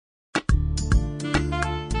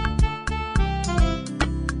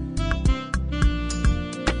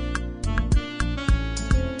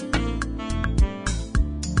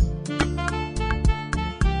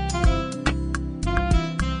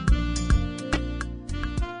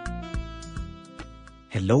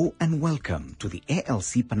Hello and welcome to the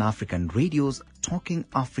ALC Pan-African Radio's Talking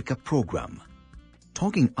Africa program.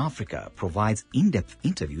 Talking Africa provides in-depth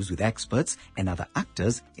interviews with experts and other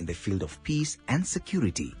actors in the field of peace and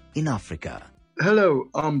security in Africa. Hello,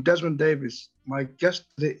 I'm Desmond Davis. My guest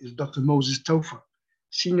today is Dr. Moses Tofa,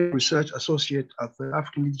 Senior Research Associate at the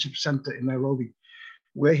African Leadership Center in Nairobi,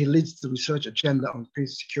 where he leads the research agenda on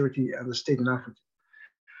peace, security, and the state in Africa.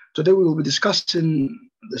 Today we will be discussing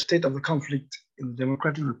the state of the conflict in the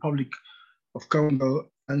Democratic Republic of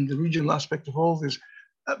Congo and the regional aspect of all this.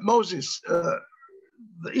 Moses, the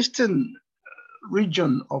eastern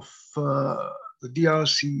region of the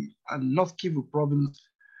DRC and North Kivu province,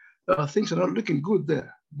 things are not looking good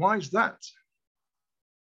there. Why is that?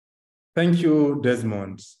 Thank you,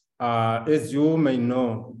 Desmond. As you may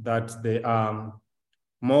know, that there are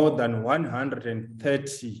more than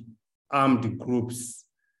 130 armed groups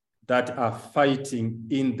that are fighting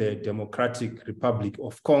in the Democratic Republic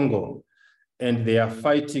of Congo, and they are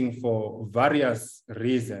fighting for various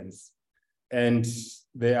reasons. And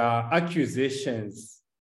there are accusations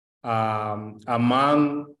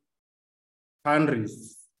among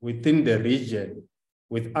countries within the region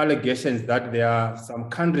with allegations that there are some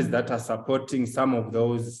countries that are supporting some of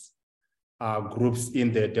those groups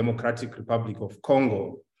in the Democratic Republic of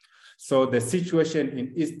Congo. So the situation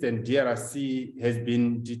in Eastern DRC has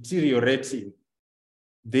been deteriorating.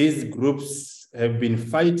 These groups have been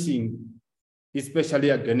fighting, especially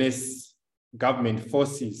against government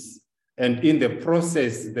forces. And in the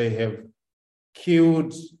process, they have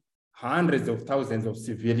killed hundreds of thousands of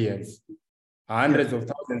civilians. Hundreds of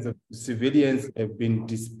thousands of civilians have been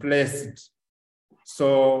displaced.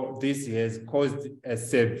 So this has caused a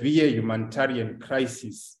severe humanitarian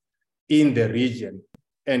crisis in the region.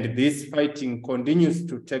 And this fighting continues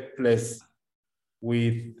to take place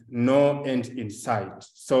with no end in sight.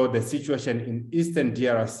 So the situation in Eastern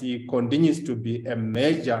DRC continues to be a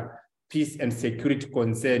major peace and security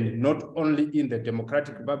concern, not only in the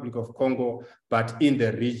Democratic Republic of Congo, but in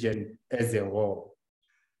the region as a whole.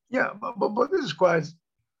 Yeah, but this is quite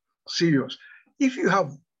serious. If you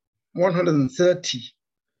have 130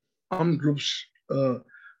 armed groups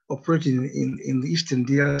operating in the Eastern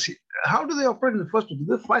DRC, how do they operate in the first place? Do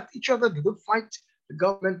they fight each other? Do they fight the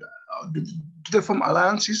government? Do they form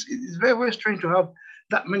alliances? It's very, very strange to have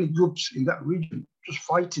that many groups in that region just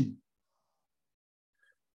fighting.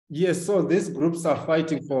 Yes, so these groups are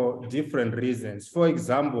fighting for different reasons. For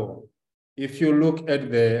example, if you look at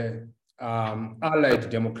the Allied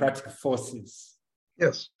Democratic Forces.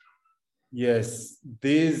 Yes,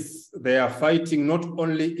 they are fighting not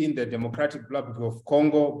only in the Democratic Republic of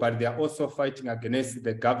Congo, but they are also fighting against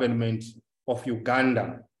the government of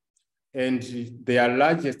Uganda. And their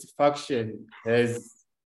largest faction has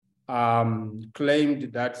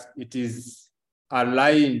claimed that it is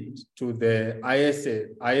aligned to the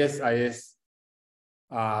ISIS,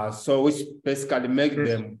 so which basically make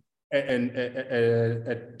them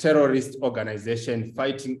a terrorist organization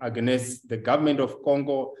fighting against the government of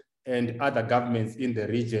Congo and other governments in the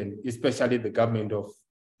region, especially the government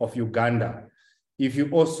of Uganda. If you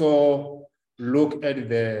also look at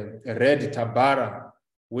the Red Tabara,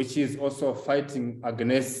 which is also fighting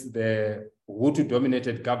against the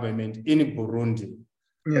Hutu-dominated government in Burundi.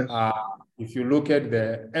 Yes. If you look at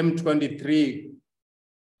the M23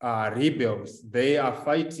 rebels, they are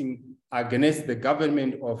fighting against the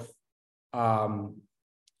government of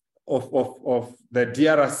the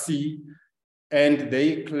DRC, and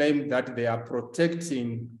they claim that they are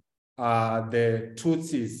protecting the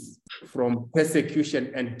Tutsis from persecution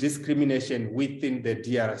and discrimination within the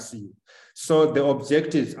DRC. So the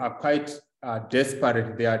objectives are quite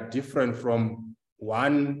disparate. They are different from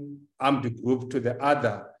one armed group to the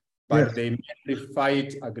other, but they mainly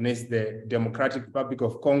fight against the Democratic Republic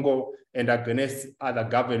of Congo and against other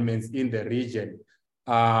governments in the region.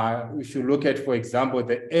 We should look at, for example,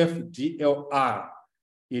 the FDLR.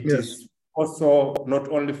 It is also not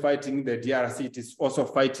only fighting the DRC, it is also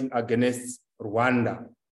fighting against Rwanda.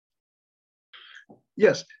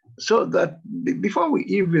 Yes, so that before we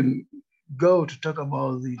even go to talk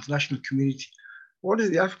about the international community, what is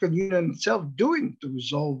the African Union itself doing to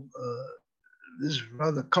resolve this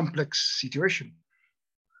rather complex situation?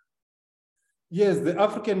 Yes, the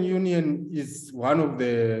African Union is one of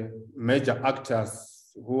the major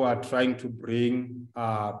actors who are trying to bring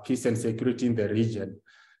peace and security in the region.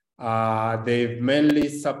 They've mainly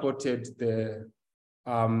supported the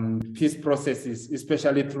peace processes,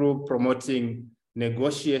 especially through promoting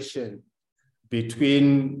negotiation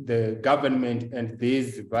between the government and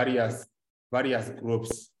these various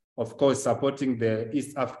groups, of course, supporting the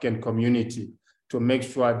East African community to make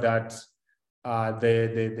sure that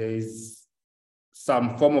there is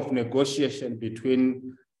some form of negotiation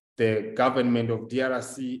between the government of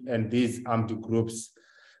DRC and these armed groups.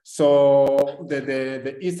 So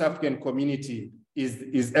the East African community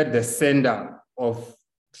is at the center of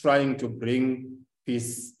trying to bring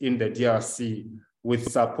peace in the DRC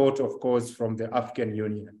with support, of course, from the African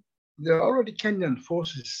Union. There are already Kenyan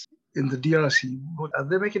forces in the DRC, but are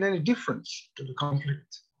they making any difference to the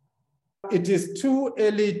conflict? It is too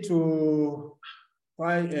early to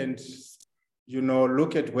try and,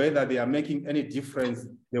 look at whether they are making any difference.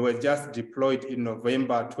 They were just deployed in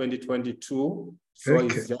November 2022. So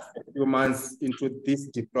it's just a few months into this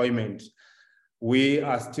deployment. We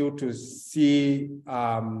are still to see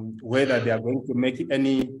whether they are going to make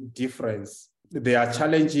any difference. There are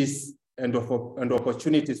challenges and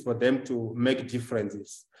opportunities for them to make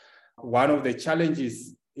differences. One of the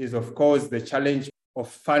challenges is, of course, the challenge of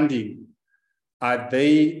funding. Are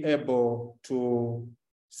they able to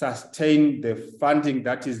sustain the funding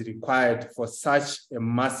that is required for such a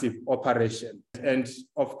massive operation? And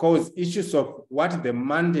of course, issues of what the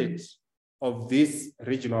mandate of this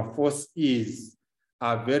regional force is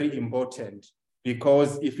are very important,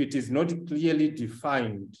 because if it is not clearly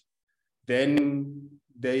defined, then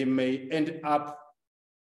they may end up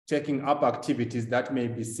taking up activities that may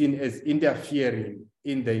be seen as interfering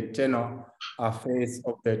in the internal affairs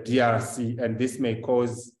of the DRC, and this may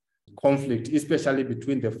cause conflict, especially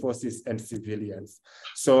between the forces and civilians.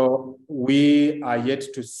 So we are yet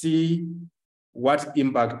to see what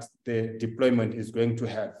impact the deployment is going to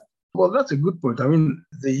have. Well, that's a good point. I mean,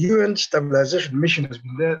 the UN stabilization mission has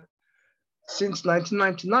been there since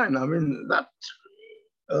 1999. I mean, that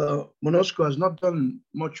MONUSCO has not done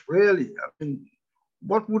much really. I mean,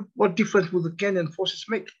 what difference would the Kenyan forces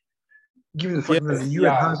make, given the fact that the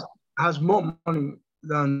UN has more money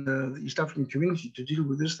than the East African community to deal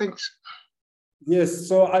with these things? Yes,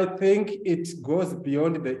 so I think it goes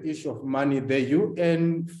beyond the issue of money. The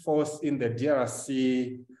UN force in the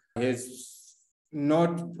DRC has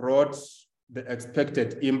not brought the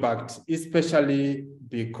expected impact, especially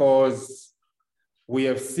because we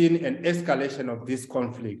have seen an escalation of this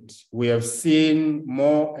conflict. We have seen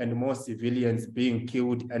more and more civilians being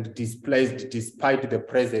killed and displaced despite the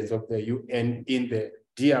presence of the UN in the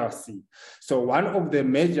DRC. So one of the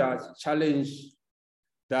major challenges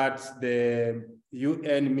that the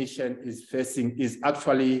UN mission is facing is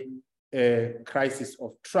actually a crisis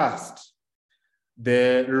of trust.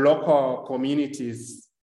 The local communities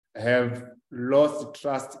have lost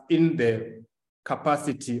trust in the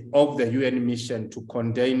capacity of the UN mission to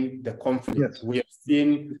contain the conflict. Yes. We have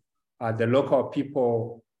seen the local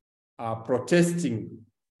people protesting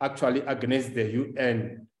actually against the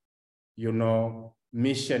UN,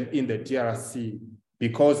 mission in the DRC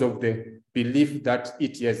because of the belief that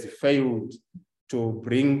it has failed to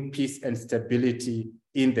bring peace and stability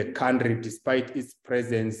in the country, despite its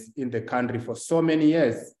presence in the country for so many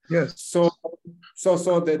years. Yes. So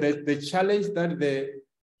the challenge that the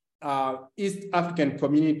East African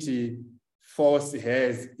Community Force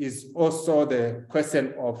has is also the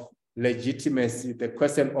question of legitimacy, the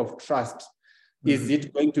question of trust. Mm-hmm. Is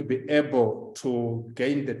it going to be able to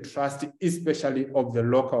gain the trust, especially of the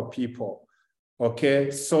local people,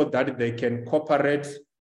 so that they can cooperate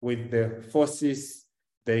with the forces,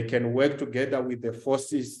 they can work together with the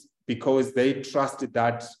forces because they trust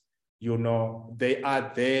that, they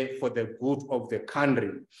are there for the good of the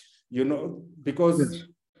country, because yes.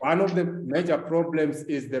 One of the major problems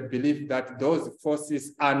is the belief that those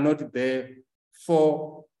forces are not there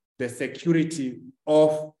for the security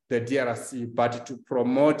of the DRC, but to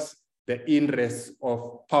promote the interests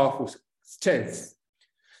of powerful states.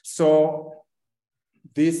 So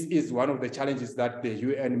this is one of the challenges that the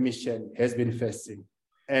UN mission has been facing.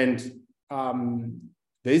 And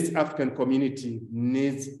the East African community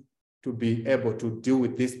needs to be able to deal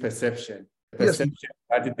with this perception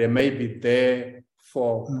that they may be there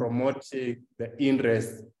for promoting the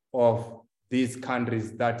interests of these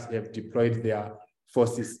countries that have deployed their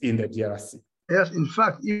forces in the DRC. Yes, in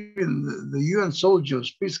fact, even the UN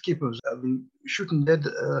soldiers, peacekeepers, have been shooting dead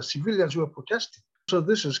civilians who are protesting. So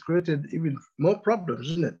this has created even more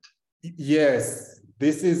problems, isn't it? Yes,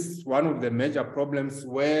 this is one of the major problems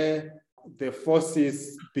where the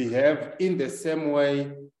forces behave in the same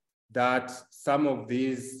way that some of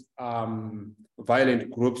these violent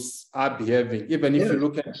groups are behaving. Even if you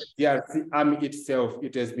look at the DRC army itself,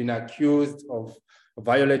 it has been accused of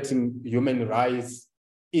violating human rights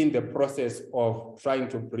in the process of trying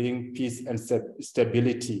to bring peace and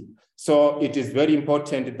stability. So it is very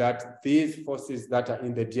important that these forces that are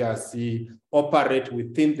in the DRC operate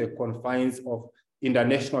within the confines of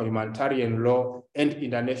international humanitarian law and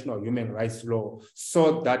international human rights law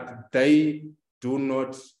so that they do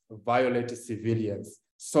not violate civilians,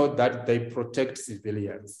 so that they protect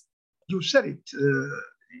civilians. You said it,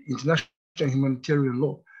 international humanitarian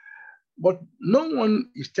law, but no one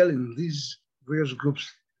is telling these various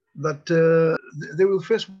groups that they will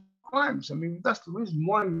face crimes. I mean, that's the reason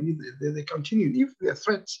why they continue. If there are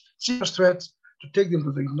threats, serious threats, to take them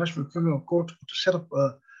to the International Criminal Court, to set up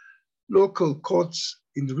local courts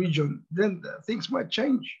in the region, then things might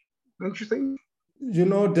change, don't you think? You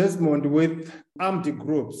know, Desmond, with armed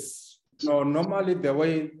groups, normally the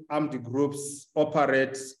way armed groups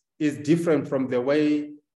operate is different from the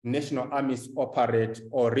way national armies operate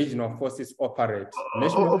or regional forces operate.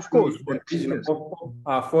 Of course, regional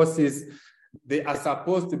forces, they are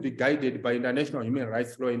supposed to be guided by international human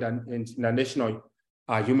rights law and international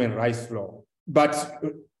human rights law. But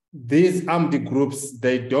these armed groups,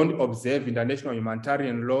 they don't observe international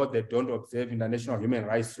humanitarian law, they don't observe international human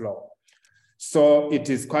rights law. So it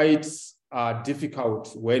is quite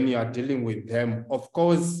difficult when you are dealing with them. Of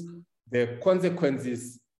course, the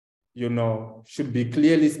consequences, should be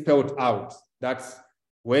clearly spelled out, that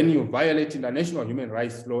when you violate international human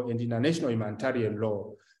rights law and international humanitarian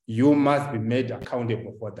law, you must be made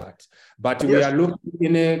accountable for that. But we are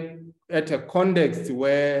looking at a context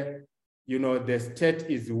where, the state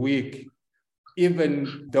is weak.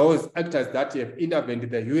 Even those actors that have intervened,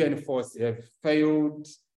 the UN force, have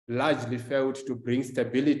largely failed to bring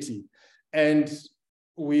stability. And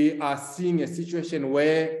we are seeing a situation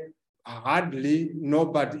where hardly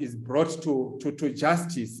nobody is brought to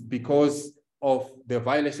justice because of the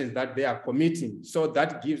violations that they are committing. So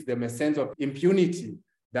that gives them a sense of impunity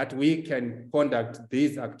that we can conduct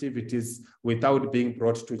these activities without being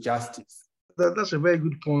brought to justice. That's a very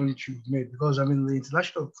good point you've made, because I mean, the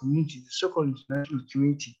international community, the so-called international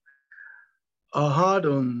community, are hard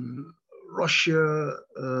on Russia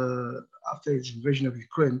after its invasion of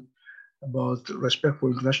Ukraine about respect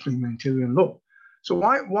for international humanitarian law. So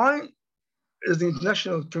why is the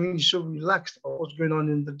international community so relaxed about what's going on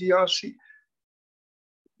in the DRC?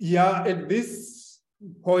 Yeah, at this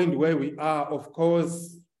point where we are, of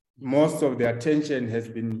course, most of the attention has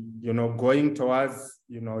been, going towards,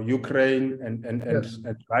 Ukraine and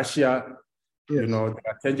Russia. Yes. The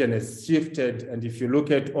attention has shifted. And if you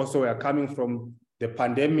look at also, we are coming from the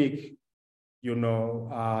pandemic,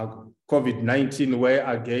 COVID-19, where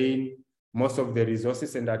again, most of the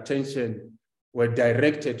resources and attention were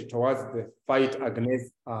directed towards the fight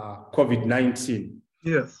against COVID-19.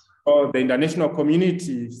 Yes. So the international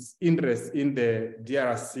community's interest in the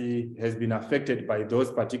DRC has been affected by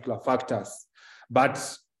those particular factors. But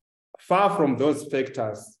far from those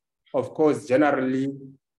factors, of course, generally,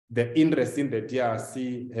 the interest in the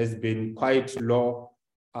DRC has been quite low.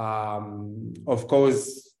 Of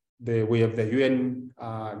course, we have the UN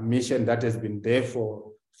mission that has been there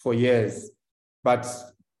for years. But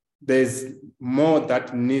there's more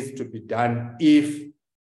that needs to be done if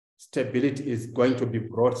stability is going to be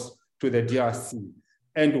brought to the DRC.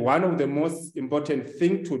 And one of the most important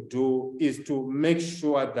things to do is to make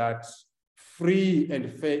sure that free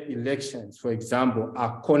and fair elections, for example,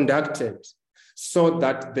 are conducted so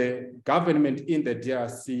that the government in the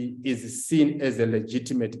DRC is seen as a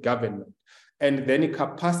legitimate government, and then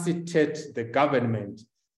capacitate the government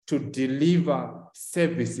to deliver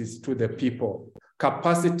services to the people,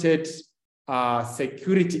 capacitate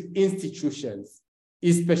security institutions,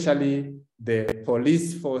 especially the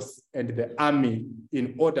police force and the army,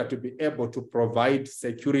 in order to be able to provide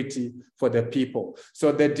security for the people.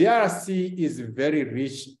 So the DRC is very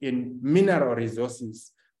rich in mineral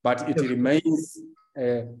resources, but it remains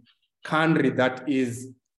a country that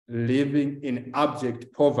is living in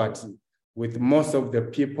abject poverty, with most of the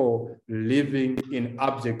people living in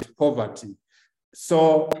abject poverty.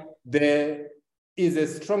 So there is a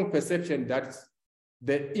strong perception that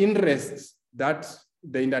the interest that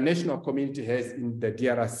the international community has in the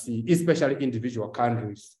DRC, especially individual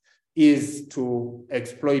countries, is to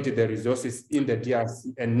exploit the resources in the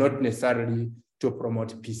DRC and not necessarily to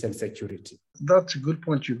promote peace and security. That's a good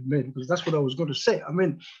point you've made, because that's what I was going to say. I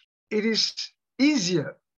mean, it is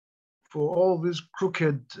easier for all these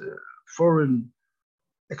crooked foreign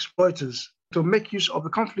exploiters to make use of the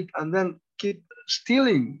conflict and then keep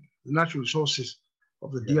stealing the natural resources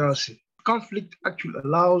of the DRC. Conflict actually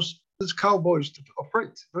allows these cowboys to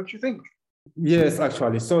operate, don't you think? Yes,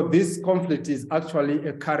 actually. So this conflict is actually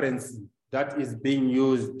a currency that is being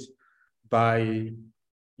used by,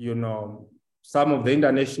 some of the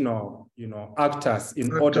international, actors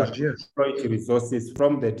in order to exploit resources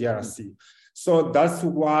from the DRC. So that's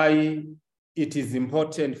why it is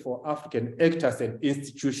important for African actors and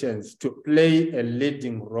institutions to play a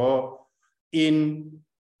leading role in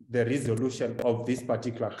the resolution of this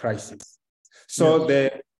particular crisis. So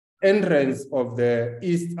the entrance of the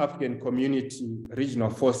East African Community regional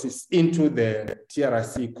forces into the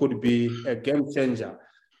DRC could be a game changer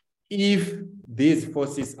if these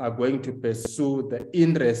forces are going to pursue the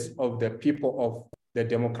interests of the people of the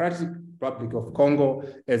Democratic Republic of Congo,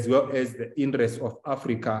 as well as the interests of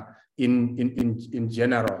Africa in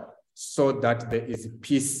general, so that there is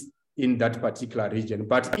peace in that particular region.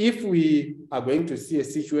 But if we are going to see a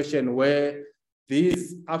situation where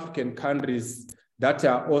these African countries that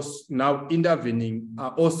are also now intervening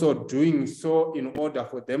are also doing so in order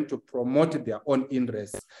for them to promote their own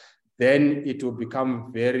interests, then it will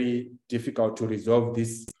become very difficult to resolve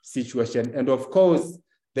this situation. And of course,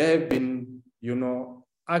 there have been,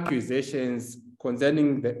 accusations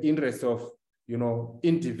concerning the interests of,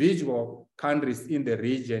 individual countries in the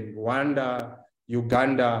region, Rwanda,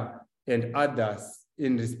 Uganda, and others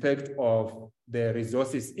in respect of the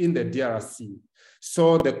resources in the DRC.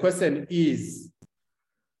 So the question is,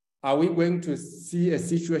 are we going to see a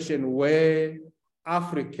situation where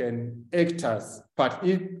African actors, but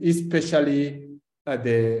especially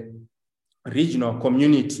the regional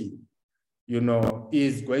community,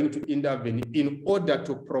 is going to intervene in order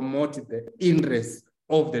to promote the interests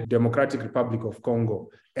of the Democratic Republic of Congo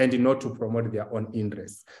and not to promote their own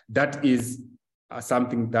interests? That is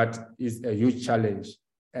something that is a huge challenge.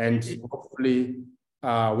 And hopefully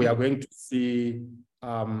we are going to see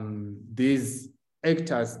these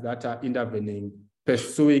actors that are intervening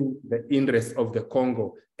pursuing the interests of the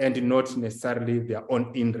Congo and not necessarily their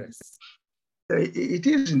own interests. It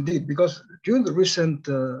is indeed, because during the recent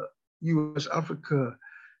US-Africa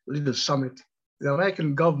Leaders Summit, the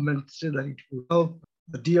American government said that it will help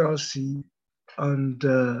the DRC and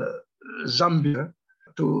Zambia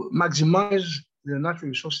to maximize their natural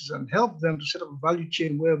resources and help them to set up a value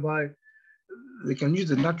chain whereby they can use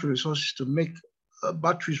the natural resources to make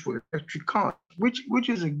batteries for electric cars, which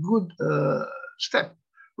is a good step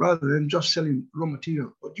rather than just selling raw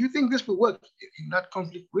material. But do you think this will work in that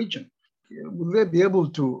conflict region? Will they be able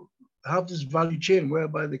to have this value chain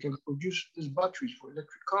whereby they can produce these batteries for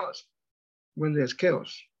electric cars when there's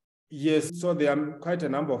chaos? Yes, so there are quite a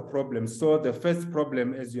number of problems. So the first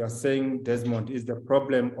problem, as you are saying, Desmond, is the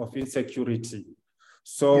problem of insecurity.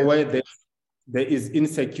 So yes, where there is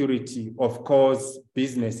insecurity, of course,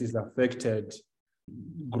 business is affected,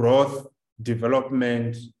 growth,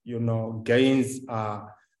 development, gains are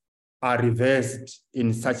reversed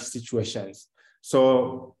in such situations.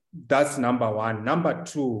 So that's number one. Number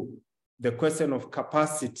two, the question of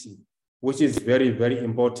capacity, which is very, very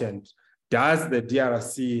important. Does the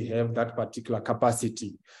DRC have that particular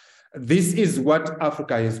capacity? This is what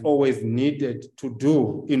Africa has always needed to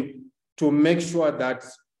do to make sure that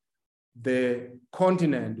the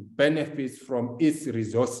continent benefits from its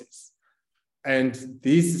resources. And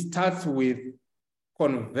this starts with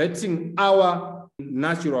converting our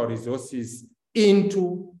natural resources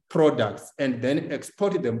into products and then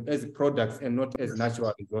export them as products and not as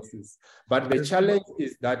natural resources. But the challenge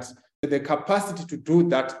is that the capacity to do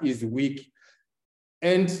that is weak.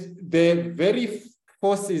 And the very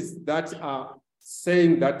forces that are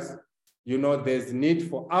saying that, there's need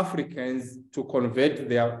for Africans to convert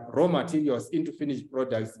their raw materials into finished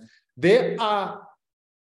products, they are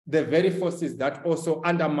the very forces that also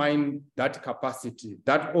undermine that capacity,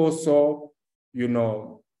 that also,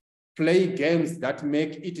 play games that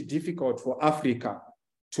make it difficult for Africa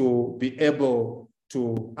to be able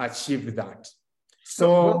to achieve that.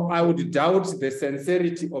 So I would doubt the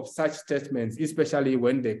sincerity of such statements, especially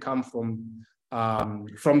when they come from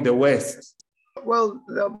the West. Well,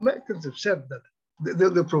 the Americans have said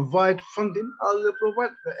that they provide funding or they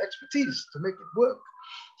provide the expertise to make it work.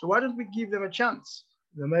 So why don't we give them a chance,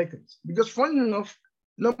 the Americans? Because funny enough,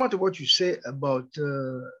 no matter what you say about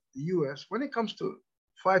the US, when it comes to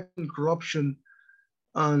fighting corruption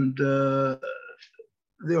and the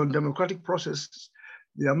undemocratic processes,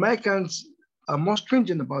 the Americans are more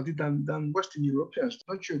stringent about it than Western Europeans.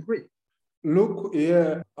 Don't you agree? Look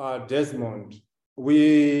here, Desmond,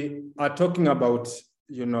 we are talking about,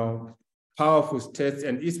 powerful states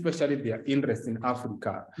and especially their interest in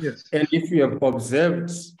Africa. Yes. And if you have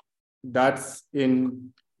observed that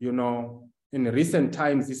in recent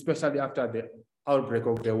times, especially after the outbreak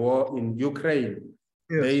of the war in Ukraine,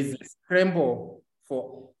 yes, there is a scramble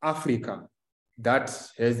for Africa that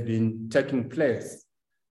has been taking place,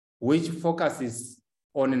 which focuses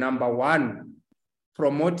on, number one,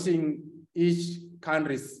 promoting each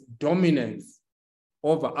country's dominance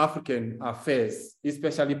over African affairs,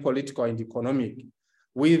 especially political and economic,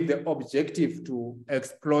 with the objective to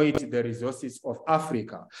exploit the resources of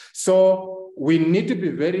Africa. So we need to be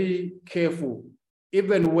very careful,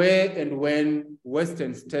 even where and when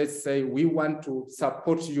Western states say, we want to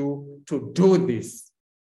support you to do this,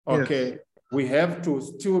 okay? Yes. We have to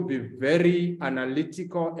still be very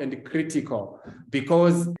analytical and critical,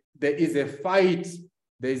 because there is a fight,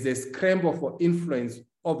 there is a scramble for influence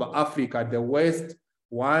over Africa. The West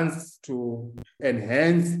wants to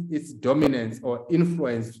enhance its dominance or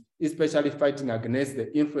influence, especially fighting against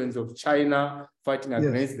the influence of China, fighting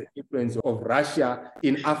against the influence of Russia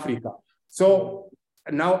in Africa. So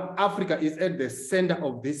now Africa is at the center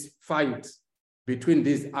of this fight between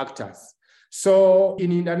these actors. So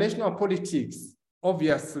in international politics,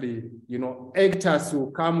 obviously, you know, actors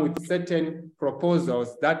will come with certain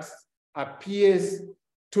proposals that appears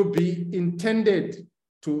to be intended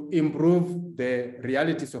to improve the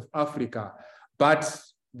realities of Africa. But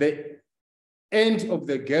the end of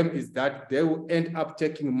the game is that they will end up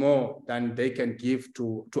taking more than they can give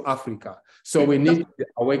to Africa. So we need to be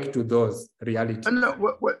awake to those realities. And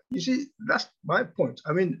you see, that's my point.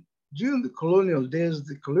 I mean, during the colonial days,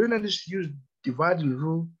 the colonialists used divide and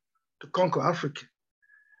rule to conquer Africa.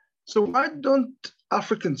 So why don't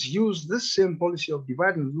Africans use this same policy of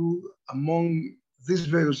divide and rule among these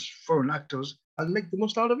various foreign actors and make the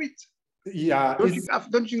most out of it? Yeah. Don't you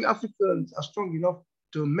think Africans are strong enough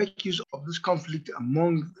to make use of this conflict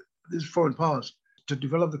among these foreign powers to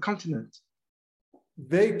develop the continent?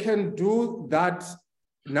 They can do that,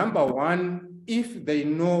 number one, if they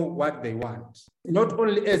know what they want, not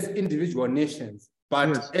only as individual nations, but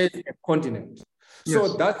as a continent. So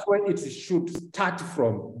that's where it should start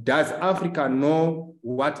from. Does Africa know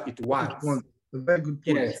what it wants? A very good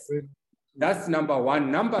point. Yes. That's number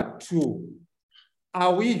one. Number two,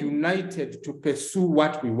 are we united to pursue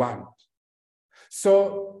what we want?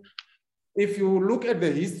 So if you look at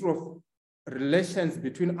the history of relations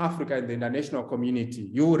between Africa and the international community,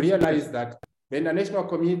 you will realize that the international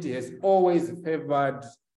community has always favored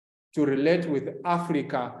to relate with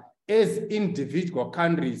Africa as individual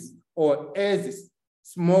countries or as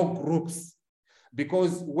small groups.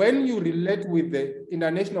 Because when you relate with the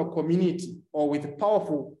international community or with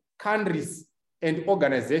powerful countries and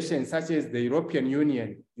organizations such as the European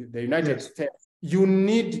Union, the United States, you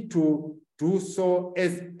need to do so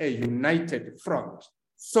as a united front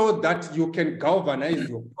so that you can galvanize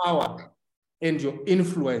your power and your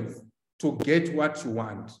influence to get what you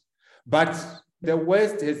want. But the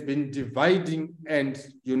West has been dividing and,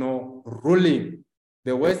 you know, ruling.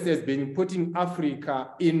 The West has been putting Africa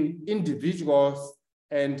in individuals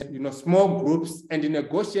and, you know, small groups and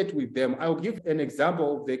negotiate with them. I'll give an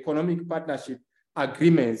example of the economic partnership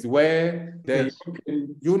agreements where the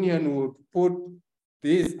European Union would put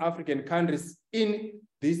these African countries in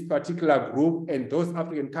this particular group and those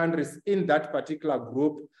African countries in that particular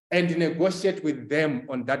group and negotiate with them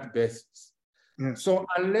on that basis. So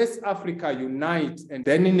unless Africa unites and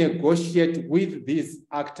then negotiate with these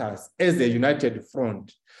actors as a united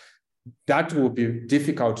front, that will be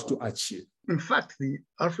difficult to achieve. In fact, the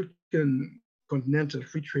African Continental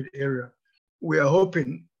Free Trade Area, we are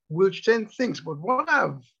hoping will change things. But what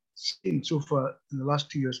I've seen so far in the last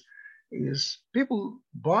 2 years is people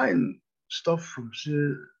buying stuff from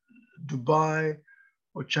Dubai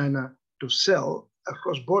or China to sell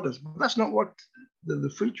across borders. But that's not what the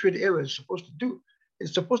free trade area is supposed to do.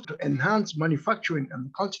 It's supposed to enhance manufacturing on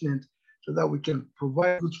the continent so that we can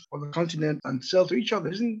provide goods for the continent and sell to each other.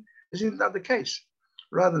 Isn't that the case?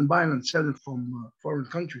 Rather than buying and selling from foreign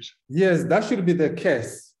countries. Yes, that should be the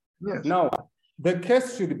case. Yes. Now, the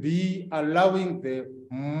case should be allowing the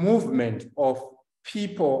movement of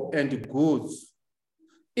people and goods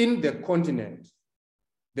in the continent,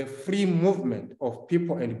 the free movement of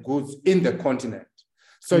people and goods in the continent.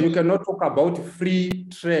 So you cannot talk about free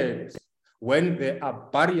trade when there are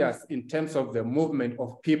barriers in terms of the movement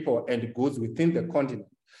of people and goods within the continent.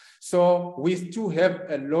 So we still have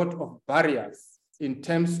a lot of barriers in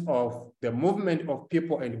terms of the movement of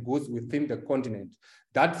people and goods within the continent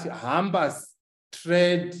that hampers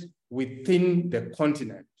trade within the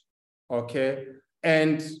continent, okay?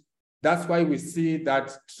 And that's why we see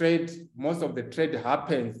that trade, most of the trade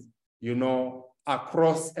happens, you know,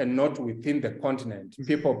 across and not within the continent.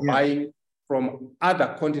 People buying from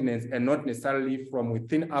other continents and not necessarily from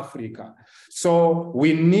within Africa. So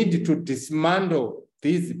we need to dismantle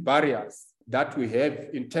these barriers that we have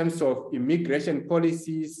in terms of immigration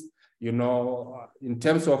policies, you know, in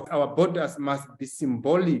terms of our borders must be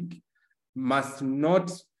symbolic, must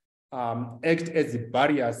not act as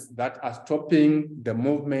barriers that are stopping the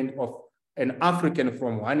movement of an African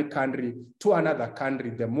from one country to another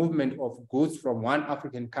country, the movement of goods from one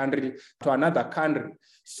African country to another country.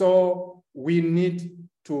 So we need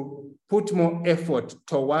to put more effort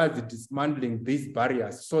towards dismantling these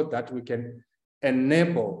barriers so that we can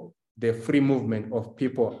enable the free movement of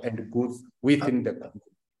people and goods within the country.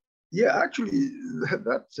 Yeah, actually,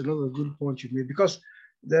 that's another good point you made, because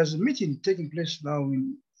there's a meeting taking place now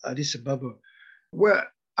in Addis Ababa where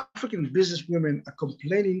African businesswomen are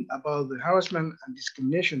complaining about the harassment and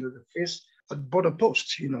discrimination that they face at border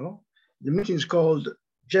posts. The meeting is called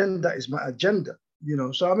Gender is My Agenda.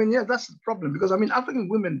 So I mean, yeah, that's the problem, because I mean, African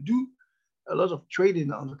women do a lot of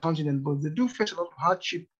trading on the continent, but they do face a lot of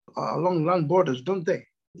hardship along land borders, don't they?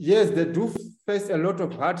 Yes, they do face a lot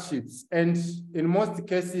of hardships, and in most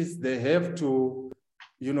cases, they have to,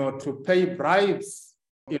 to pay bribes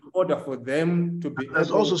in order for them to be.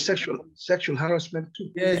 There's also sexual harassment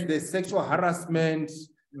too. Yes, the sexual harassment,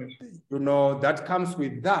 that comes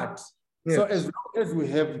with that. Yes. So as long as we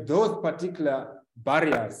have those particular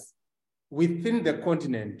barriers within the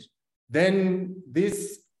continent, then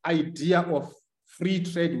this idea of free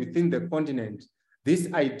trade within the continent, this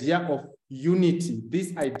idea of unity,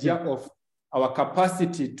 this idea of our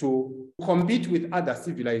capacity to compete with other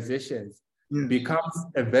civilizations becomes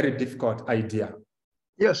a very difficult idea.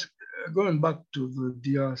 Yes, going back to the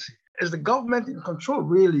DRC, is the government in control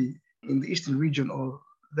really in the eastern region, or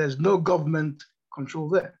there's no government control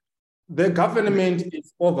there? The government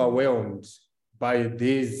is overwhelmed by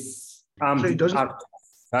these armed actors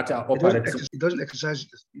that are operating. It doesn't exercise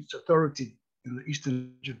its authority in the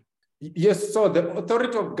eastern region. Yes, so the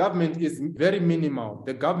authority of government is very minimal.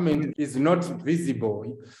 The government is not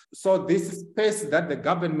visible. So this space that the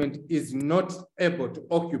government is not able to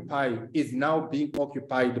occupy is now being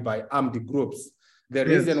occupied by armed groups. The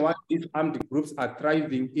reason why these armed groups are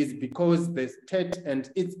thriving is because the state and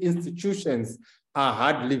its institutions are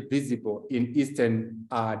hardly visible in Eastern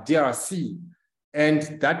DRC. And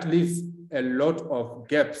that leaves a lot of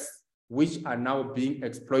gaps which are now being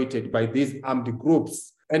exploited by these armed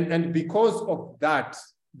groups. And because of that,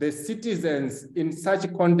 the citizens in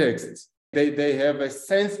such context, they have a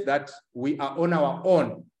sense that we are on our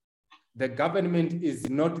own. The government is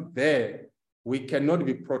not there. We cannot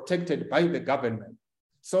be protected by the government.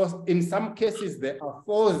 So in some cases, they are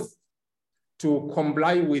forced to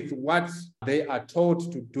comply with what they are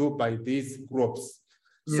told to do by these groups.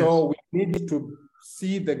 Yes. So we need to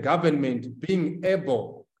see the government being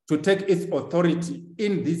able to take its authority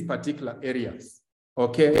in these particular areas.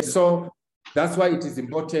 Okay, so that's why it is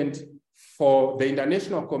important for the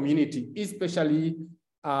international community, especially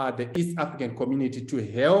the East African community, to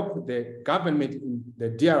help the government in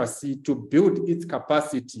the DRC to build its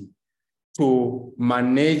capacity to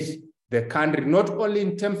manage the country, not only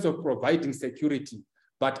in terms of providing security,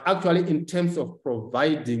 but actually in terms of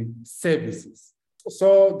providing services.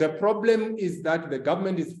 So the problem is that the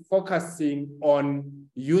government is focusing on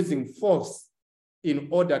using force in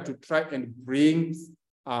order to try and bring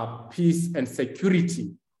peace and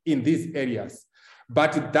security in these areas.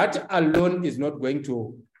 But that alone is not going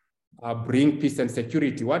to bring peace and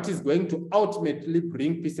security. What is going to ultimately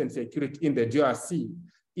bring peace and security in the DRC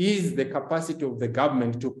is the capacity of the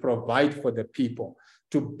government to provide for the people,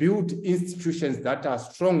 to build institutions that are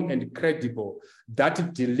strong and credible,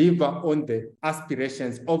 that deliver on the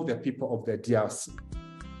aspirations of the people of the DRC.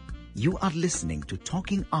 You are listening to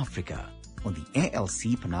Talking Africa on the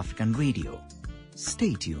ALC Pan-African Radio.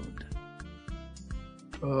 Stay tuned.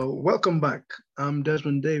 Welcome back. I'm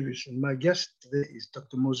Desmond Davis, and my guest today is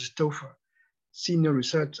Dr. Moses Topher, Senior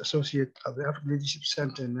Research Associate at the African Leadership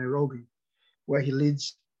Center in Nairobi, where he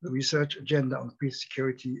leads the research agenda on peace,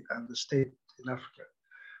 security, and the state in Africa.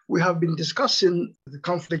 We have been discussing the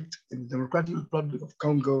conflict in the Democratic Republic of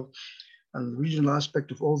Congo and the regional aspect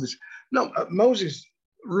of all this. Now, Moses,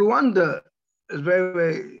 Rwanda is very,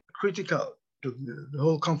 very critical to the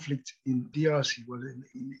whole conflict in DRC, well, in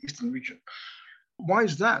the eastern region. Why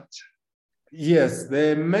is that? Yes,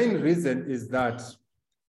 the main reason is that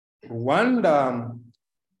Rwanda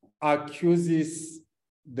accuses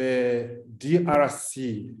the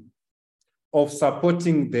DRC of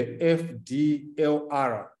supporting the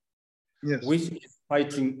FDLR, which is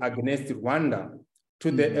fighting against Rwanda,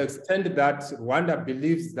 to the extent that Rwanda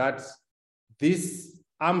believes that this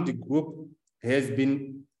armed group has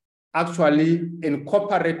been actually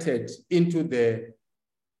incorporated into the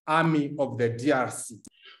army of the DRC.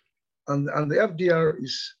 And the FDR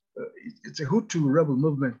it's a Hutu rebel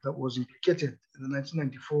movement that was implicated in the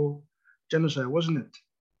 1994 genocide, wasn't it?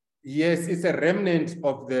 Yes, it's a remnant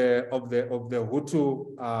of the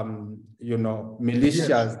Hutu, militias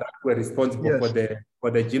Yes. that were responsible Yes.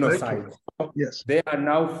 for the genocide. Yes. They are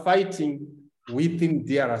now fighting within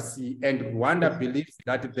DRC, and Rwanda believes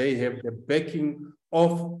that they have the backing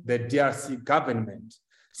of the DRC government.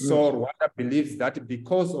 So Rwanda believes that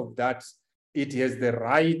because of that, it has the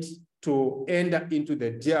right to enter into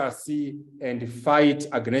the DRC and fight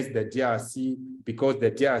against the DRC because the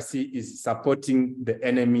DRC is supporting the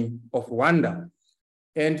enemy of Rwanda.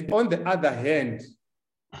 And on the other hand,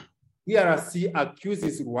 DRC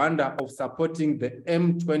accuses Rwanda of supporting the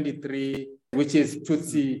M23, which is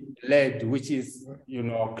Tutsi-led, which is,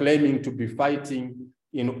 claiming to be fighting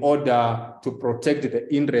in order to protect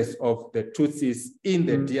the interests of the Tutsis in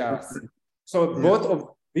the DRC. So both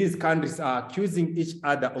of these countries are accusing each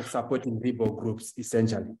other of supporting rebel groups,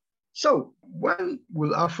 essentially. So when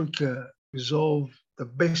will Africa resolve the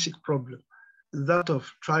basic problem, that of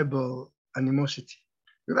tribal animosity?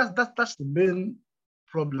 That's the main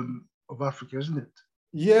problem of Africa, isn't it?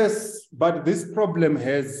 Yes, but this problem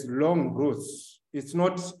has long roots. It's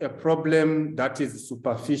not a problem that is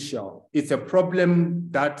superficial. It's a problem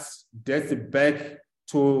that dates back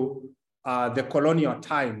to the colonial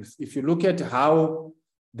times. If you look at how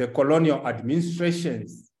the colonial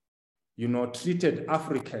administrations, treated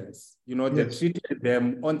Africans, they treated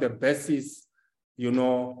them on the basis,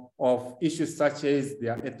 of issues such as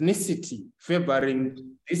their ethnicity,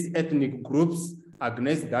 favoring these ethnic groups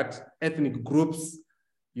against that ethnic groups,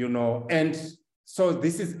 and so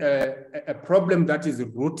this is a problem that is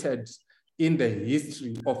rooted in the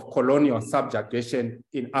history of colonial subjugation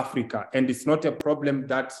in Africa. And it's not a problem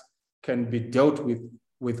that can be dealt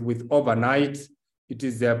with overnight. It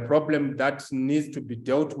is a problem that needs to be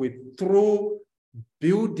dealt with through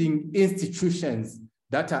building institutions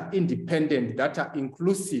that are independent, that are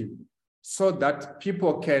inclusive, so that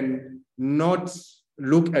people can not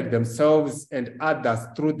look at themselves and others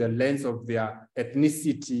through the lens of their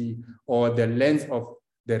ethnicity or the lens of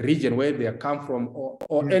the region where they come from,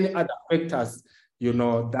 or any other factors,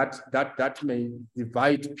 that may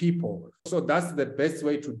divide people. So that's the best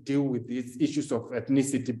way to deal with these issues of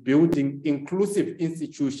ethnicity, building inclusive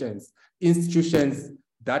institutions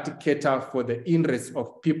that cater for the interests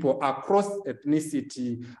of people across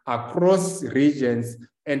ethnicity, across regions,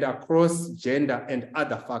 and across gender and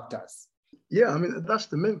other factors. Yeah, I mean, that's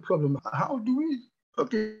the main problem. How do we,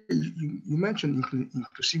 you mentioned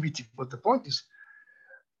inclusivity, but the point is,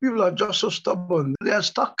 people are just so stubborn. They are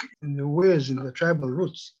stuck in the ways, in the tribal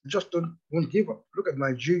roots. They just won't give up. Look at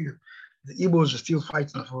Nigeria. The Igbos are still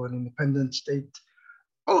fighting for an independent state.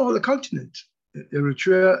 All over the continent.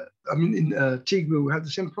 Eritrea, in Tigray, we have the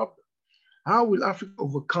same problem. How will Africa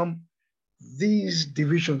overcome these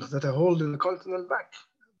divisions that are holding the continent back,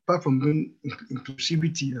 apart from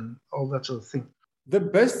inclusivity and all that sort of thing? The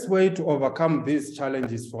best way to overcome these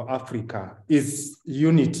challenges for Africa is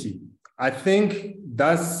unity. I think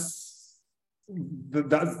that's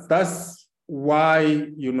why,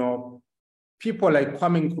 people like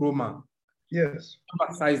Kwame Nkrumah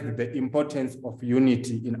emphasized the importance of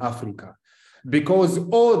unity in Africa, because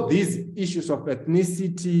all these issues of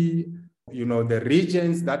ethnicity, the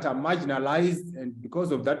regions that are marginalized, and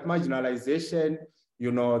because of that marginalization,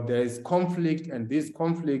 there is conflict, and these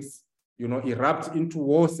conflicts, erupt into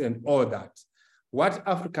wars and all that. What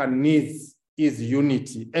Africa needs is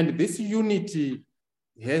unity, and this unity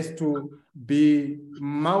has to be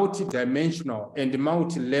multidimensional and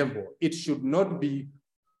multi-level. It should not be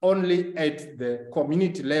only at the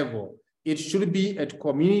community level. It should be at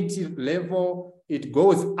community level. It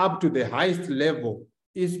goes up to the highest level,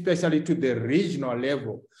 especially to the regional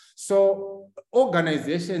level. So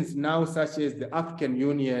organizations now, such as the African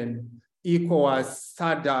Union, ECOWAS,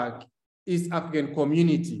 SADC, East African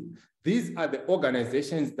Community, these are the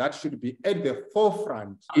organizations that should be at the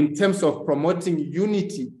forefront in terms of promoting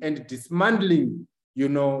unity and dismantling,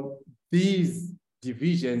 these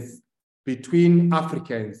divisions between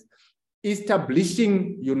Africans,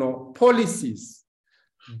 establishing, policies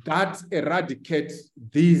that eradicate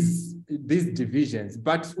these divisions.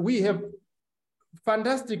 But we have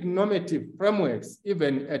fantastic normative frameworks,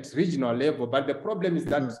 even at regional level. But the problem is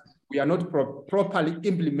that we are not properly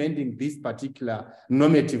implementing these particular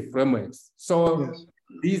normative frameworks. So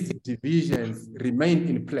these divisions remain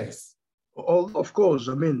in place. Of course,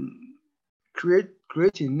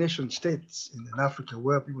 creating nation states in Africa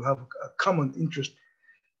where people have a common interest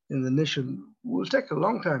in the nation will take a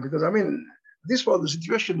long time, because this was the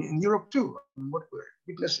situation in Europe too, what we're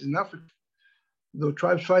witnessing in Africa. The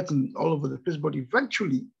tribes fighting all over the place, but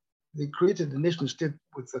eventually they created a nation state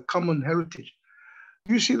with a common heritage.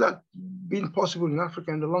 Do you see that being possible in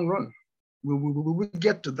Africa in the long run? Will we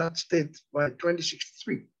get to that state by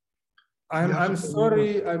 2063? I'm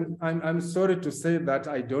sorry. I'm sorry to say that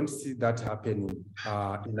I don't see that happening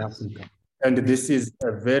in Africa, and this is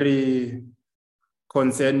a very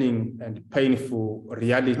concerning and painful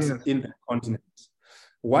reality in the continent.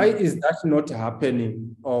 Why is that not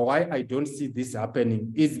happening, or why I don't see this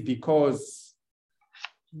happening, is because,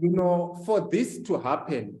 for this to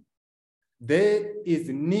happen, there is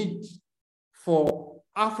need for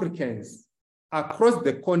Africans across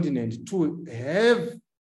the continent to have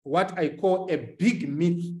what I call a big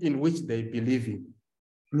myth in which they believe in.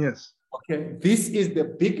 Yes. Okay, this is the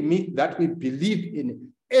big myth that we believe in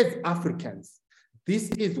as Africans. This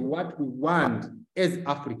is what we want as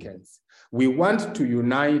Africans. We want to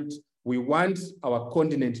unite. We want our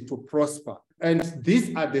continent to prosper. And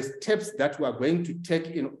these are the steps that we are going to take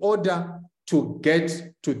in order to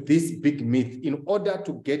get to this big myth, in order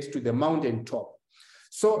to get to the mountaintop.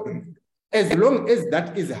 So as long as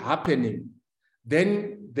that is happening,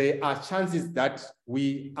 then there are chances that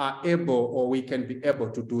we are able, or we can be able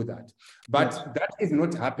to do that. But that is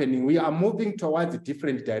not happening. We are moving towards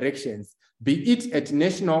different directions, be it at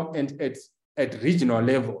national and at regional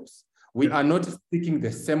levels. We are not speaking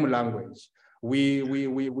the same language.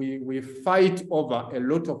 We fight over a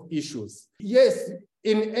lot of issues. Yes,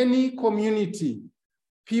 in any community,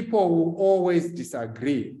 people will always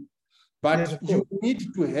disagree, but you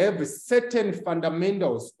need to have certain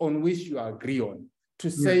fundamentals on which you agree on, to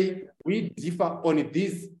say we differ on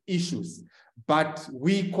these issues, but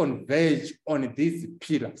we converge on these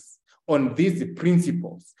pillars, on these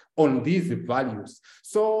principles, on these values.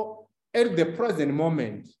 So at the present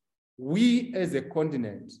moment, we as a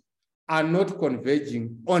continent are not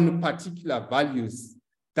converging on particular values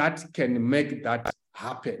that can make that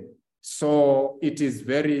happen. So it is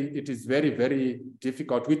very, very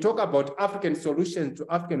difficult. We talk about African solutions to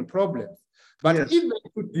African problems, but even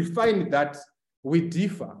to define that we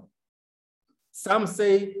differ. Some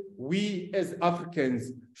say we as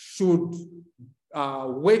Africans should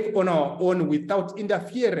work on our own without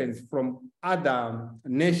interference from other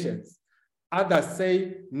nations. Others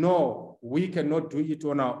say, no, we cannot do it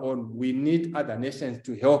on our own. We need other nations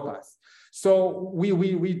to help us. So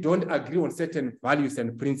we don't agree on certain values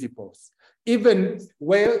and principles. Even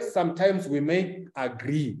where sometimes we may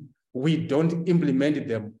agree, we don't implement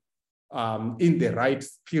them in the right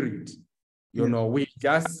spirit. We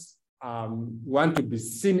just want to be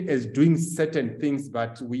seen as doing certain things,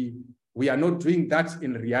 but we are not doing that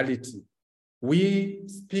in reality. We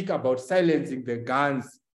speak about silencing the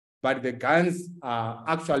guns, but the guns are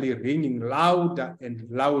actually ringing louder and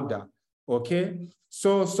louder, okay?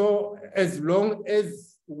 So as long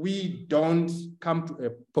as we don't come to a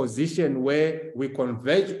position where we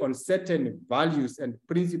converge on certain values and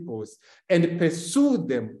principles and pursue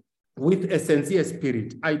them with a sincere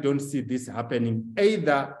spirit, I don't see this happening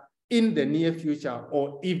either in the near future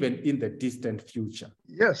or even in the distant future.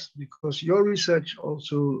 Yes, because your research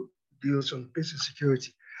also deals on peace and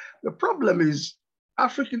security. The problem is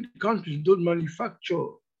African countries don't manufacture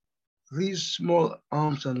these small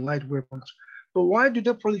arms and light weapons. But why do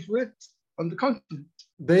they proliferate on the continent?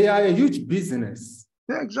 They are a huge business.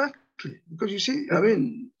 Yeah, exactly. Because you see,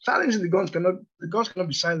 silencing the guns cannot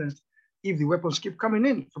be silenced if the weapons keep coming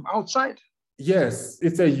in from outside. Yes,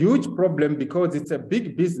 it's a huge problem because it's a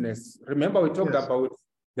big business. Remember, we talked about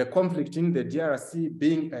the conflict in the DRC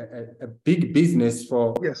being a big business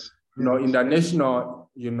for international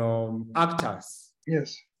actors.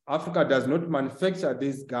 Yes. Africa does not manufacture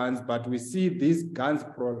these guns, but we see these guns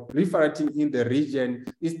proliferating in the region,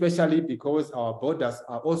 especially because our borders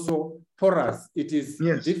are also porous. It is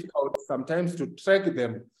difficult sometimes to track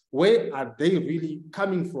them. Where are they really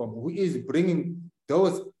coming from? Who is bringing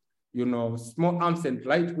those, small arms and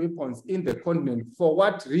light weapons in the continent? For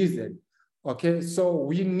what reason? Okay, so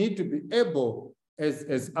we need to be able,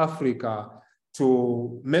 as Africa,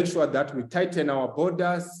 to make sure that we tighten our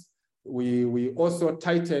borders. We also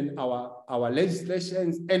tighten our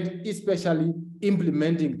legislations, and especially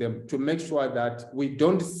implementing them to make sure that we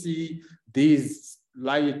don't see these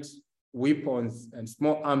light weapons and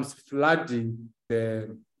small arms flooding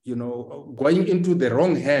going into the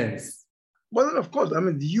wrong hands. Well, then, of course,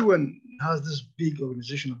 the UN has this big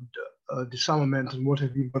organization of disarmament and what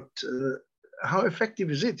have you, but how effective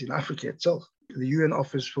is it in Africa itself, the UN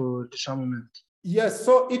Office for Disarmament? Yes,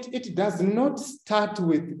 so it does not start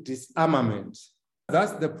with disarmament.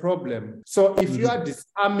 That's the problem. So if you are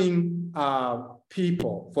disarming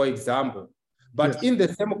people, for example, but in the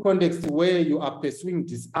same context where you are pursuing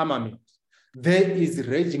disarmament, there is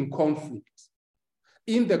raging conflict.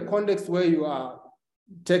 In the context where you are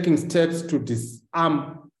taking steps to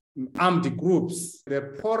disarm armed groups.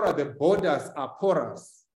 The poorer the borders are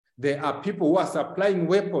porous. There are people who are supplying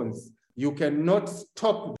weapons. You cannot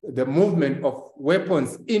stop the movement of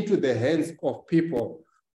weapons into the hands of people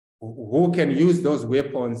who can use those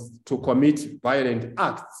weapons to commit violent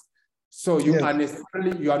acts. So you are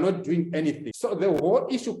necessarily, you are not doing anything. So the whole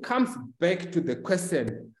issue comes back to the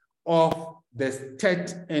question of the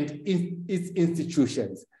state and its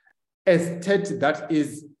institutions. A state that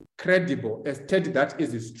is credible, a state that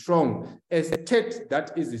is strong, a state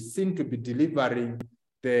that is seen to be delivering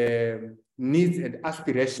the needs and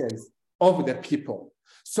aspirations of the people.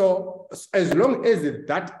 So as long as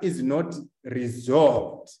that is not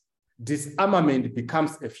resolved, disarmament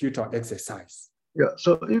becomes a futile exercise. Yeah,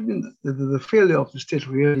 so even the failure of the state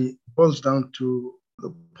really boils down to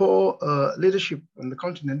the poor leadership on the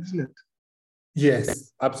continent, isn't it?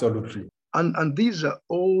 Yes, absolutely. And these are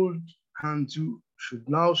old hands who should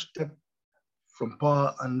now step from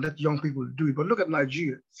power and let young people do it. But look at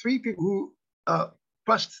Nigeria, 3 people who are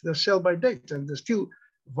past their sell-by date and they're still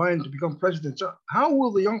vying to become president. So how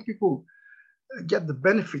will the young people get the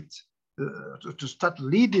benefit to start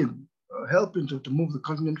leading, helping to move the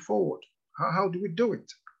continent forward? How do we do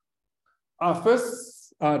it?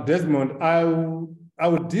 First, Desmond, I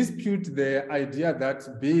would dispute the idea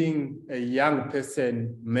that being a young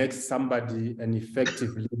person makes somebody an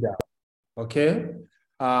effective leader. Okay?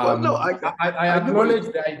 Well, no, I acknowledge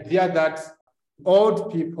the idea that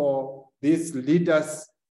old people, these leaders,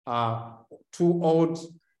 are too old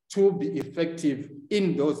to be effective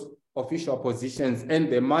in those official positions,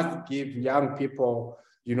 and they must give young people,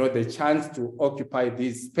 the chance to occupy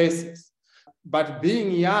these spaces. But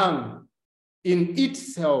being young in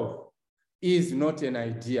itself is not an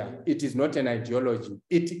idea. It is not an ideology.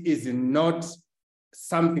 It is not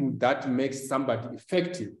something that makes somebody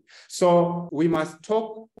effective. So we must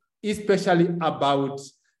talk especially about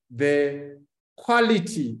the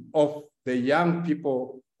quality of the young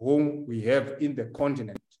people whom we have in the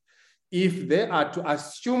continent. If they are to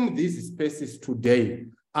assume these spaces today,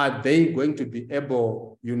 are they going to be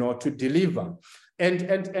able, to deliver?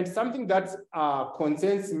 And something that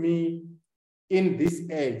concerns me in this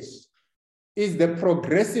age is the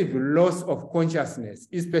progressive loss of consciousness,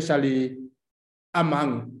 especially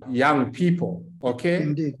among young people, okay?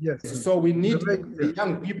 Indeed, yes. So we need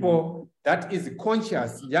young people that is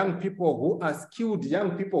conscious, young people who are skilled,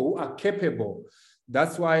 young people who are capable.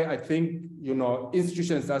 That's why I think,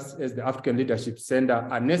 institutions such as the African Leadership Center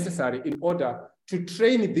are necessary in order to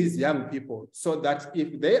train these young people so that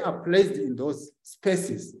if they are placed in those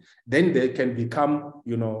spaces, then they can become,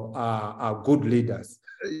 good leaders.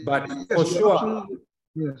 But yes, for sure.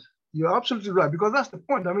 Yes, you're absolutely right, because that's the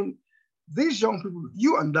point. I mean, these young people,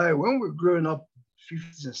 you and I, when we're growing up,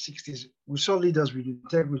 50s and 60s, we saw leaders with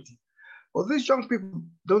integrity. But these young people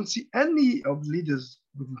don't see any of the leaders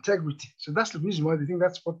with integrity. So that's the reason why they think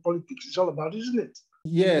that's what politics is all about, isn't it?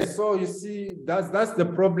 Yeah, so you see, that's the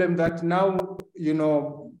problem, that now,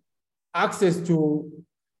 access to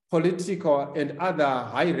political and other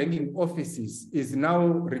high-ranking offices is now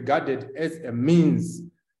regarded as a means,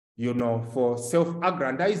 for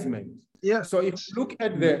self-aggrandizement. Yeah. So if you look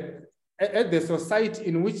at the society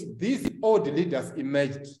in which these old leaders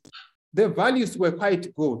emerged, the values were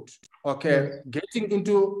quite good. Okay, getting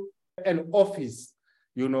into an office,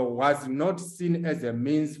 was not seen as a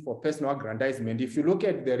means for personal aggrandizement. If you look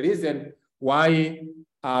at the reason why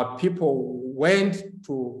people went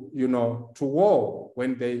to war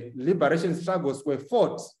when the liberation struggles were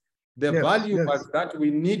fought, the value was that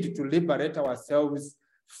we need to liberate ourselves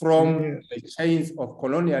from the chains of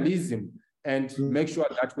colonialism and make sure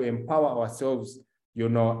that we empower ourselves,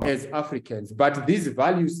 as Africans. But these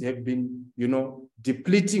values have been,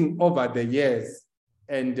 depleting over the years.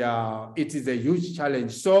 And it is a huge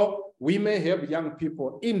challenge. So we may have young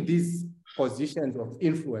people in these positions of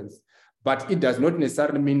influence, but it does not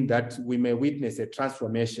necessarily mean that we may witness a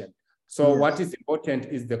transformation. So what is important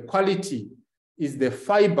is the quality, is the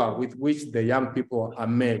fiber with which the young people are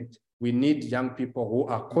made. We need young people who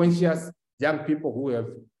are conscious, young people who have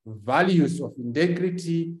values of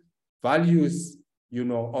integrity, values,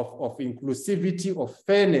 of inclusivity, of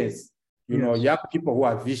fairness, young people who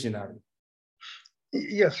are visionary.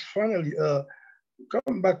 Yes, finally,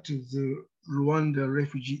 coming back to the Rwanda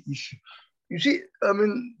refugee issue. You see, I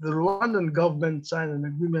mean, the Rwandan government signed an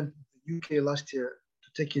agreement with the UK last year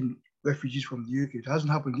to take in refugees from the UK. It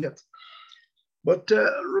hasn't happened yet. But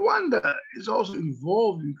Rwanda is also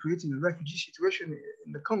involved in creating a refugee situation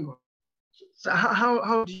in the Congo. So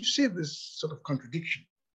how do you see this sort of contradiction?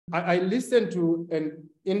 I listened to an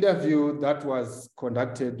interview that was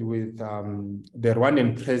conducted with the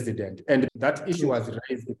Rwandan president, and that issue was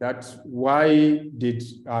raised that why did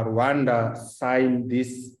Rwanda sign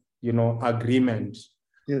this, agreement?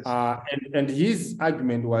 Yes. And his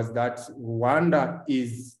argument was that Rwanda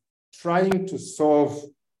is trying to solve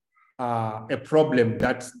a problem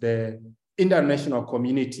that the international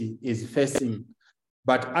community is facing,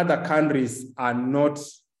 but other countries are not,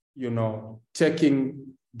 taking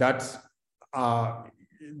that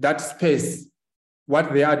space.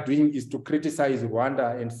 What they are doing is to criticize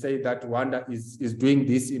Rwanda and say that Rwanda is doing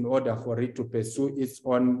this in order for it to pursue its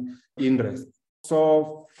own interests.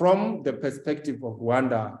 So from the perspective of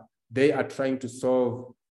Rwanda, they are trying to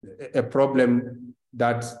solve a problem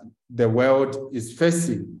that the world is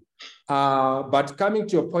facing. But coming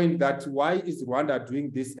to your point that why is Rwanda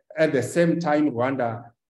doing this? At the same time, Rwanda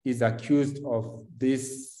is accused of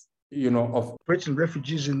this, of Creating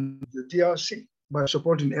refugees in the DRC by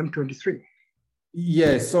supporting M23.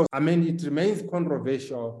 Yes, so it remains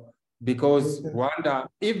controversial because Rwanda,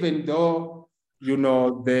 even though,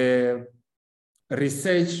 the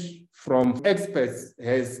research from experts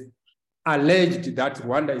has alleged that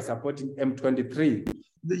Rwanda is supporting M23.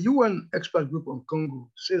 The UN expert group on Congo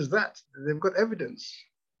says that they've got evidence.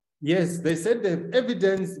 Yes, they said they have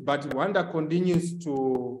evidence, but Rwanda continues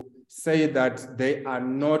to say that they are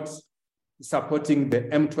not supporting the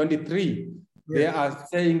M23. Yes. They are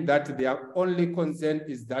saying that their only concern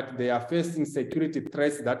is that they are facing security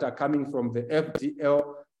threats that are coming from the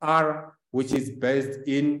FDLR, which is based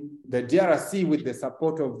in the DRC with the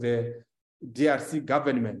support of the DRC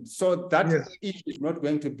government. So that issue is not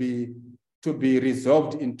going to be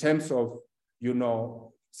resolved in terms of,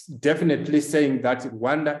 definitely saying that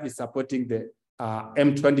Rwanda is supporting the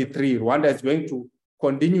M23. Rwanda is going to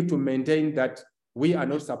continue to maintain that we are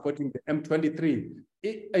not supporting the M23.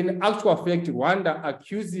 In actual fact, Rwanda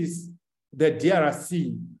accuses the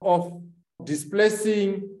DRC of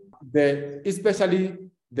displacing especially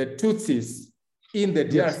the Tutsis in the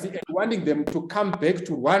DRC and wanting them to come back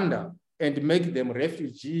to Rwanda and make them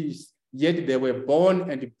refugees, yet they were born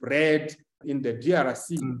and bred in the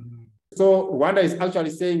DRC. Mm-hmm. So Rwanda is actually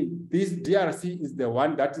saying this DRC is the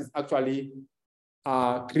one that is actually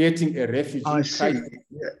creating a refugee crisis.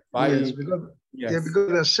 Because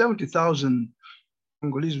there are 70,000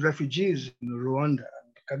 Congolese refugees in Rwanda.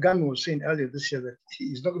 Kagame was saying earlier this year that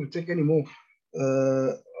he's not going to take any more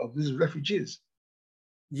of these refugees.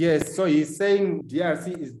 Yes, so he's saying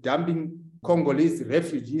DRC is dumping Congolese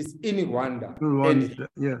refugees in Rwanda.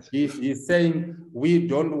 Yes. He's saying we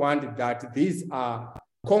don't want that. These are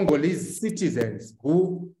Congolese citizens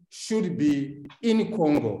who should be in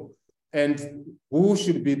Congo and who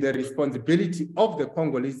should be the responsibility of the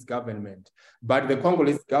Congolese government. But the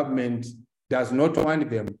Congolese government does not want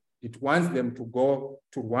them. It wants them to go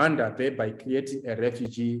to Rwanda, thereby creating a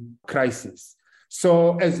refugee crisis.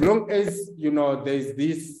 So as long as, there's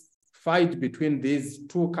this fight between these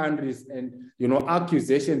two countries and,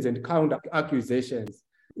 accusations and counter accusations,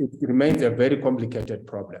 it remains a very complicated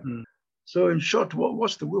problem. Mm. So in short,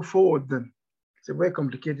 what's the way forward then? It's a very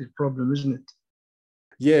complicated problem, isn't it?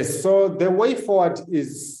 Yes, so the way forward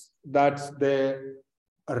is that the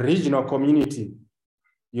regional community,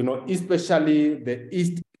 especially the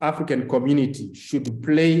East African community, should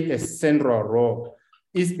play a central role,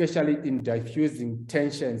 especially in diffusing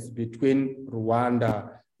tensions between Rwanda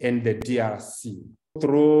and the DRC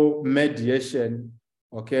through mediation,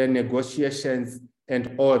 negotiations,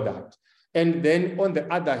 and all that. And then on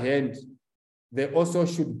the other hand, they also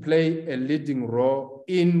should play a leading role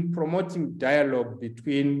in promoting dialogue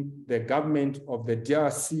between the government of the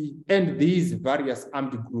DRC and these various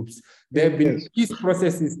armed groups. There have been peace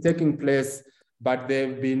processes taking place, but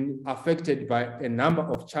they've been affected by a number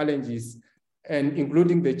of challenges, and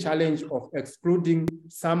including the challenge of excluding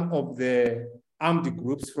some of the armed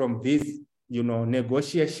groups from these,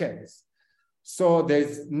 negotiations. So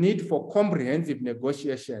there's need for comprehensive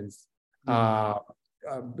negotiations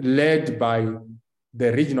led by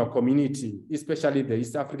the regional community, especially the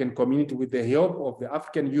East African community, with the help of the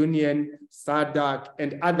African Union, SADC,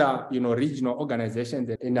 and other, regional organizations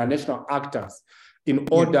and international actors, in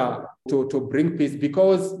order to bring peace.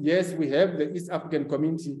 Because yes, we have the East African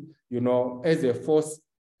community, as a force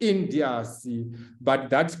in DRC, but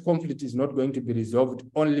that conflict is not going to be resolved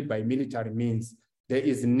only by military means. There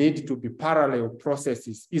is need to be parallel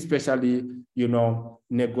processes, especially,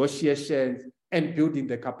 negotiations and building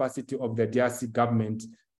the capacity of the DRC government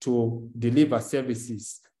to deliver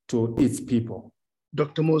services to its people.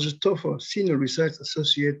 Dr. Moses Toffa, Senior Research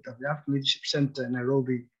Associate at the African Leadership Center in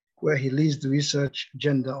Nairobi, where he leads the research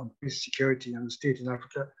agenda on peace, security, and the state in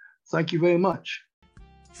Africa. Thank you very much.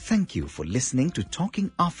 Thank you for listening to Talking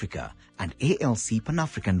Africa and ALC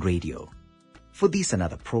Pan-African Radio. For these and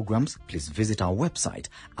other programs, please visit our website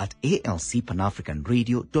at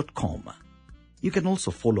alcpanafricanradio.com. You can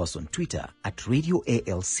also follow us on Twitter at Radio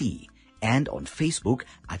ALC and on Facebook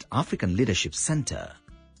at African Leadership Center.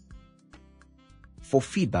 For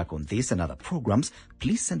feedback on this and other programs,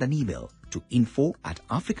 please send an email to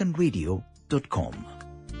info@africanradio.com.